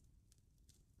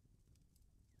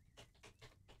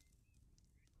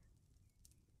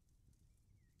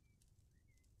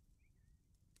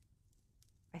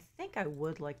 I think I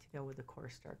would like to go with the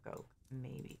coarse dark oak.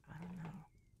 Maybe. I don't know.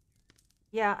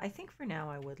 Yeah, I think for now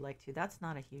I would like to. That's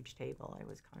not a huge table. I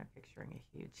was kind of picturing a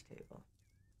huge table.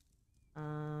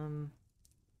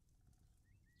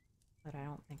 But I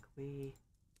don't think we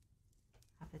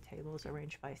have the tables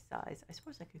arranged by size. I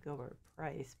suppose I could go over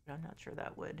price, but I'm not sure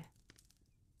that would.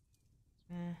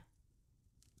 But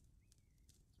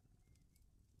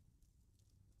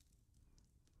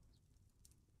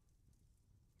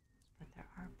there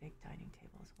are big dining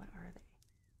tables. What are they?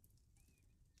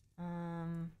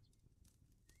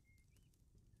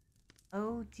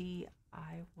 Odie.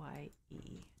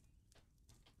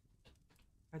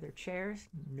 Are there chairs?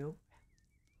 Nope.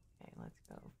 Okay, let's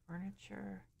go.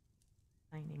 Furniture,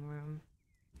 dining room.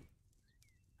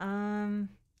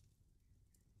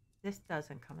 This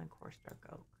doesn't come in coarse dark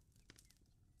oak.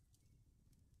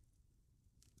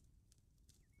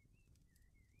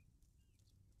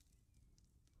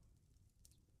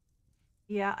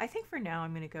 Yeah, I think for now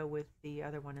I'm going to go with the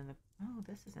other one in the... Oh,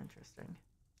 this is interesting.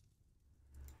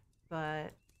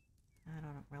 But I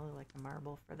don't really like the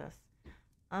marble for this.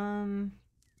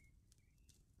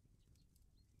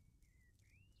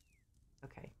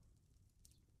 Okay.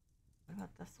 What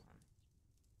about this one?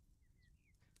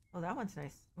 Oh, that one's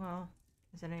nice. Well,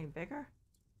 is it any bigger?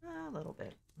 A little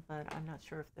bit, but I'm not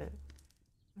sure if the...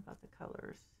 What about the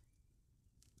colors?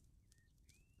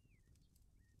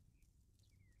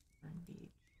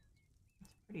 Beach.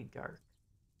 It's pretty dark.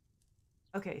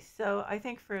 Okay, so I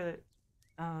think for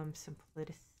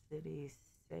simplicity's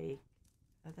sake,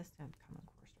 this didn't come in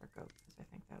coarse dark oak because I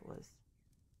think that was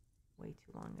way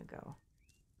too long ago.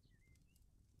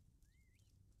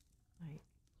 Like,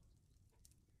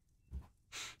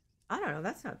 I don't know,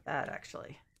 that's not bad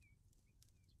actually.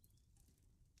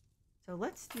 So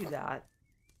let's do that.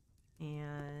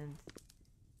 And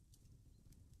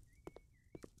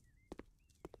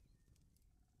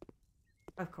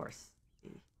of course,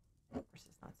 it's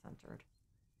not centered.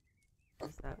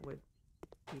 Because that would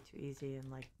be too easy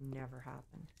and like never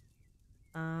happen.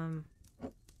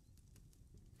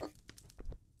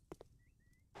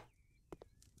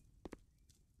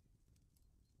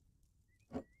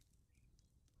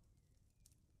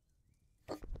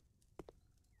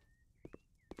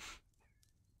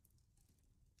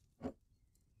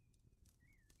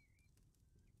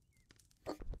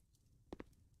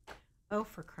 Oh,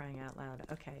 for crying out loud.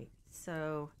 Okay,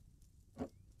 so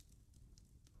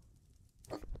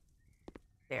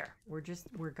there. We're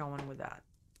going with that.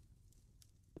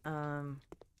 I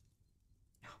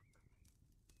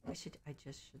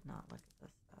just should not look at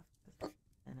this stuff because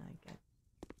then I get...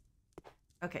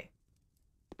 Okay.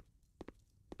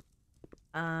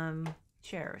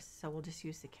 Chairs. So we'll just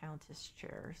use the Countess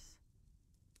chairs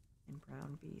in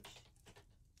Brown Beach.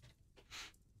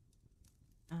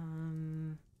 So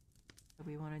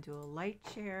we want to do a light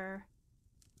chair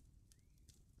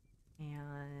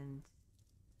and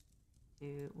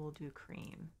we'll do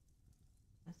cream.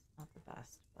 That's not the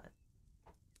best, but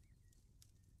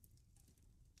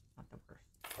not the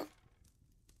worst.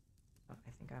 Oh,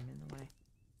 I think I'm in the way.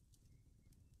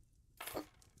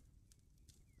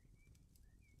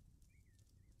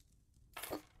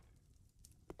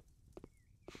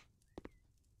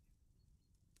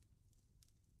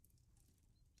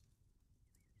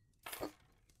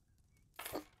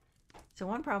 So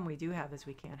one problem we do have is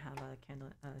we can't have a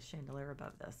chandelier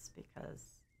above this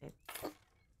because it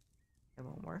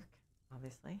won't work,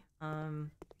 obviously. I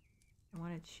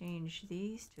want to change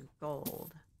these to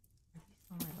gold. Are these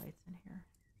all my lights in here?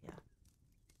 Yeah.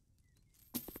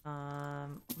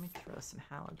 Let me throw some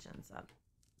halogens up.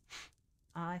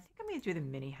 I think I'm going to do the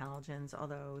mini halogens,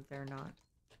 although they're not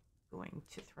going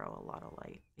to throw a lot of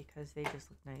light because they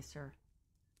just look nicer.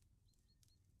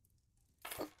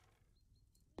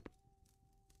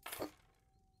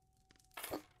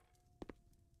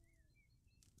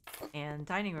 And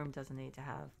dining room doesn't need to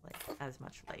have like as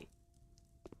much light,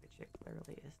 which it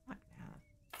clearly is not going to have.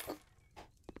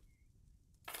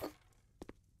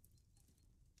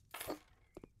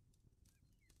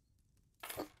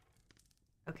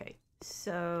 Okay,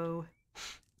 so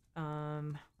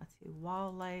let's see,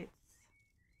 wall lights,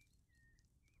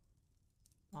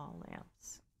 wall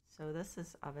lamps. So this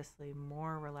is obviously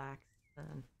more relaxed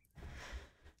than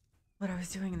what I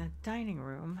was doing in the dining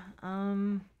room.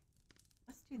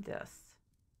 Let's do this.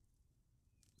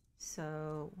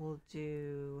 So we'll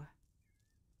do,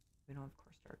 we don't have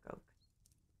coarse dark oak.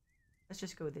 Let's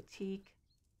just go with the teak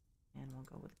and we'll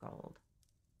go with gold.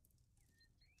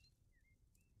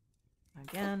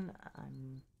 Again,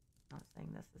 I'm not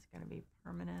saying this is going to be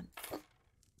permanent,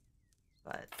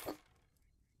 but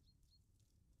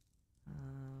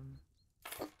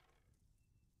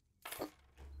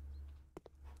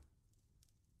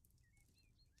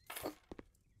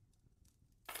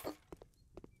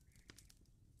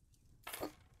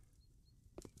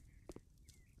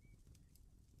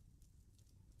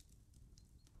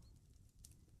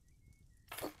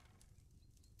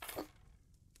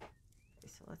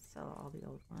so let's sell all the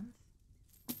old ones.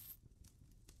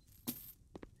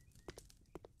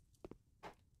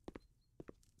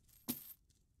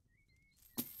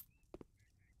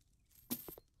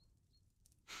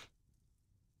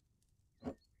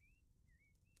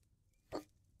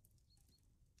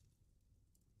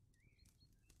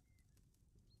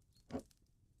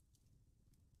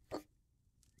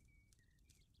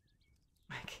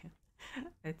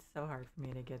 It's so hard for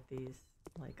me to get these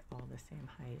like all the same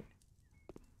height.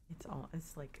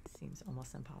 It's like it seems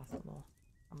almost impossible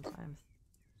sometimes.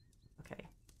 Okay,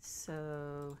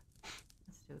 so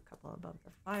let's do a couple above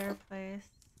the fireplace.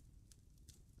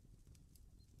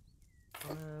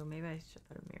 Although maybe I should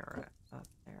put a mirror up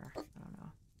there. I don't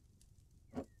know.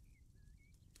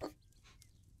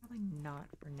 Probably not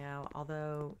for now,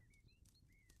 although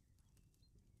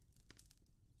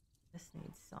this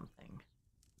needs something.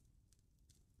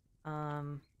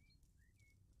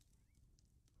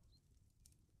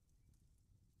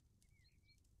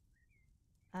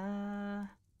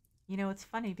 You know, it's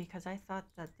funny because I thought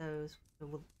that the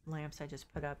lamps I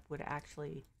just put up would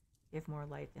actually give more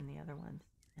light than the other ones,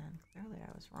 and clearly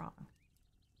I was wrong.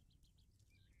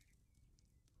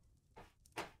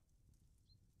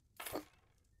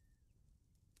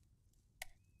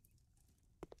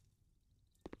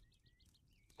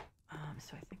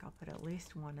 So I think I'll put at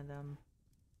least one of them.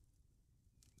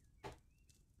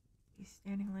 These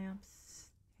standing lamps,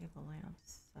 table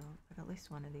lamps, so I'll put at least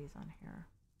one of these on here.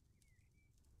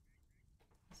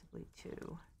 Possibly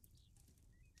two.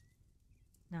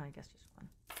 No, I guess just one.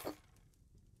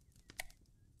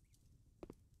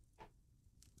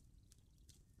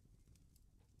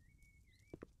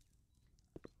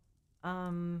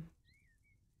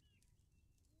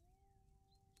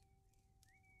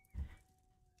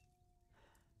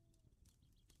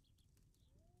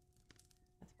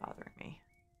 That's bothering me.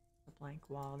 The blank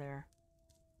wall there.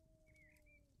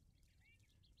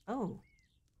 Oh,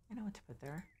 I know what to put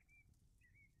there.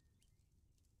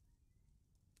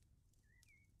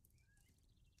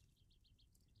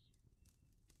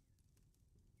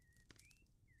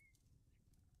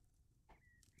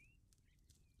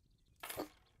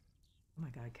 Oh my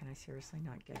god, can I seriously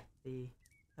not get the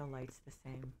lights the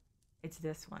same? It's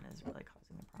this one is really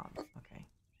causing the problem. Okay.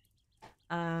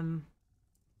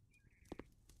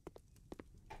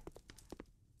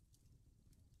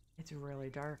 It's really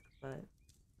dark, but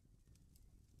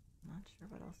I'm not sure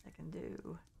what else I can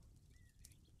do.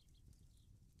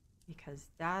 Because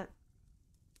that...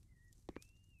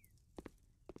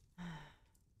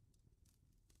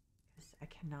 Because I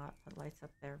cannot put lights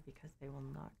up there because they will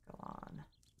not go on.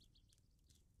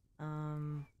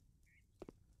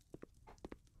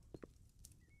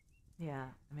 Yeah,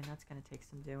 I mean, that's going to take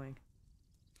some doing.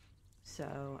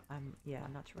 So, yeah,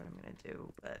 I'm not sure what I'm going to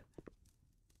do, but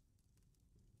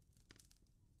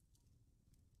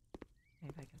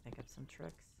maybe I can think of some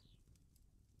tricks.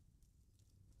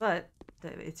 But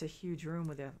it's a huge room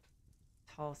with a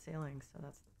tall ceiling, so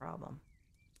that's the problem.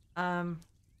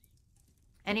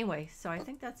 Anyway, so I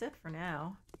think that's it for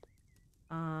now.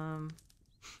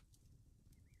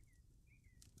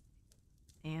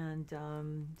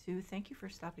 Sue, thank you for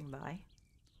stopping by.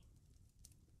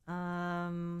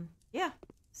 Yeah,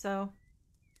 so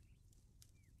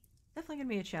definitely gonna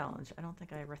be a challenge. I don't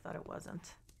think I ever thought it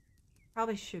wasn't.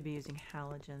 Probably should be using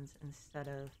halogens instead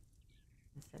of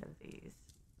these.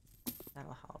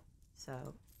 That'll help.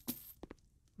 So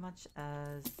much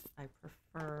as I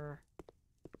prefer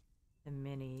the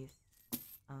minis,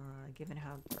 given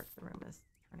how dark the room is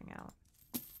turning out,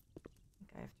 I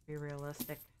think I have to be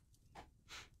realistic.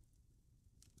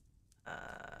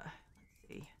 Let's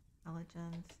see,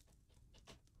 halogens.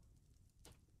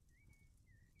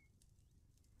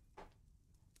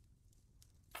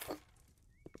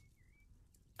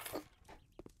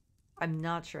 I'm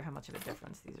not sure how much of a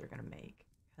difference these are going to make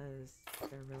because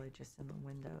they're really just in the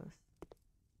windows.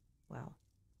 Well,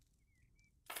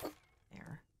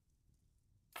 there.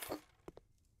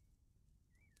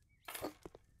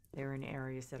 They're in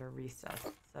areas that are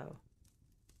recessed, so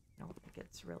I don't think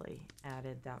it's really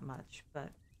added that much, but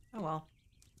oh well.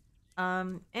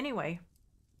 Anyway,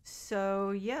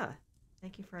 so yeah,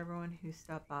 thank you for everyone who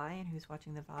stopped by and who's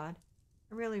watching the VOD.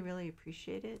 I really, really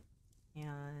appreciate it,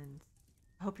 and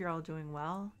I hope you're all doing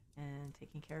well and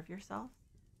taking care of yourself,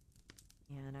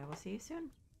 and I will see you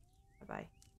soon. Bye-bye.